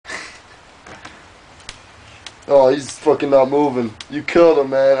Oh, he's fucking not moving. You killed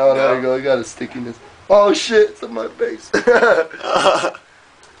him, man. Oh, there you go. You got a stickiness. Oh, shit. It's on my face.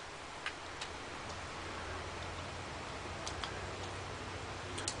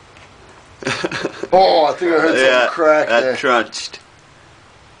 Oh, I think I heard something crack there. That crunched.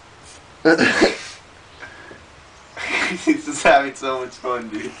 He's just having so much fun,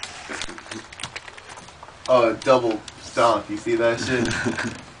 dude. Oh, double stomp. You see that shit?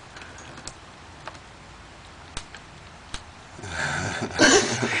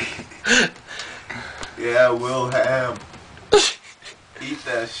 Yeah, Will Ham. Eat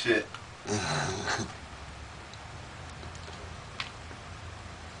that shit.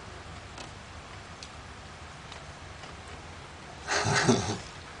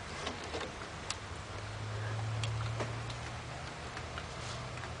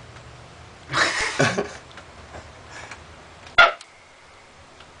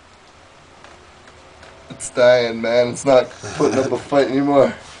 It's dying, man. It's not putting up a fight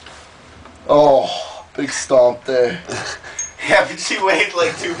anymore. Oh, big stomp there. Yeah, but she weighed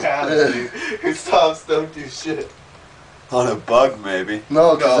like 2 pounds, dude. Her stomps don't do shit. On a bug, maybe.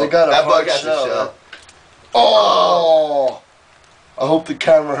 No, because they got a that hard bug has shell. a shell. Oh! I hope the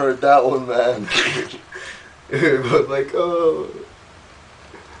camera heard that one, man. But like, oh.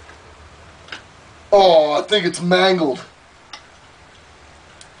 Oh, I think it's mangled.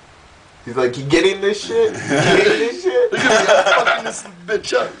 He's like, you getting this shit? You getting this shit? Look at me, I'm fucking this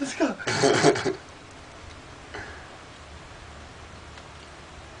bitch up. Let's go.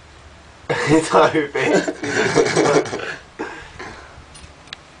 It's on her face.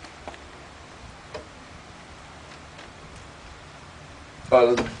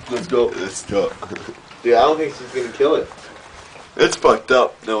 Alright, let's go. Let's go. Dude, I don't think she's gonna kill it. It's fucked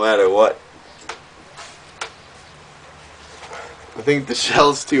up no matter what. I think the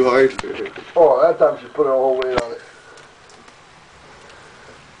shell's too hard for her. Oh, that time she put her whole weight on it.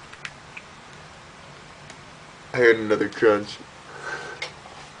 I heard another crunch.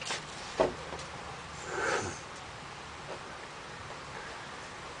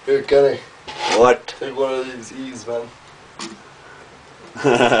 Here, Kenny. What? Take one of these E's, man.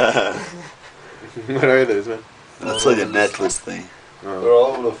 What are those, man? That's like a necklace thing. They're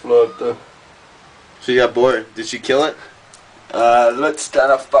all over the floor, though. She got bored. Did she kill it? Let's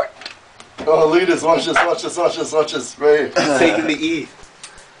stand up back. Oh, lead us. Watch this, watch this, watch this, watch this. Right here. She's taking the E.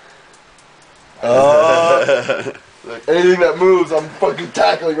 Oh. Look, anything that moves, I'm fucking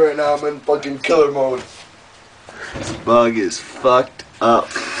tackling right now. I'm in fucking killer mode. This bug is fucked up.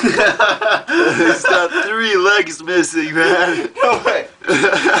 It's got 3 legs missing, man. No way.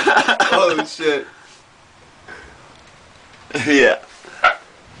 Oh shit. Yeah.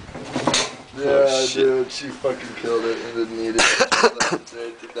 Yeah, shit. dude, she fucking killed it and didn't need it. Left it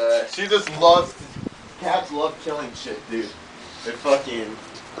there to die. She just loves. Cats love killing shit, dude. They're fucking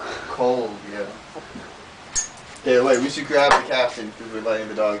cold, yeah. Okay, wait, we should grab the captain because we're letting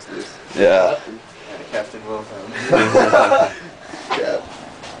the dogs loose. Yeah. Captain Wilhelm. Cap.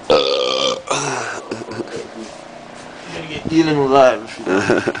 You're gonna get eaten alive.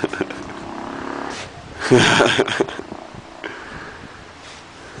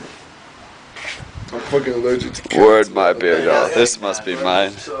 I'm fucking allergic to cats. Word, my beard. Oh, this must be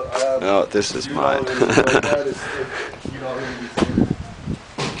mine. No, this is mine.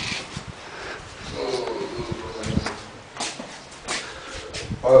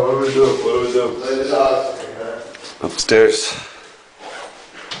 Alright, what do we do? What do we do? Upstairs.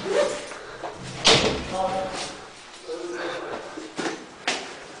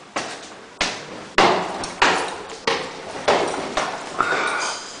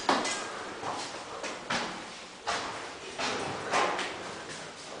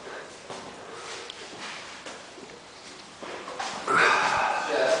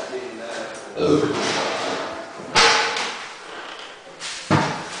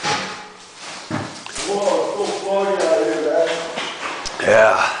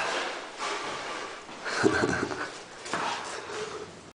 Yeah.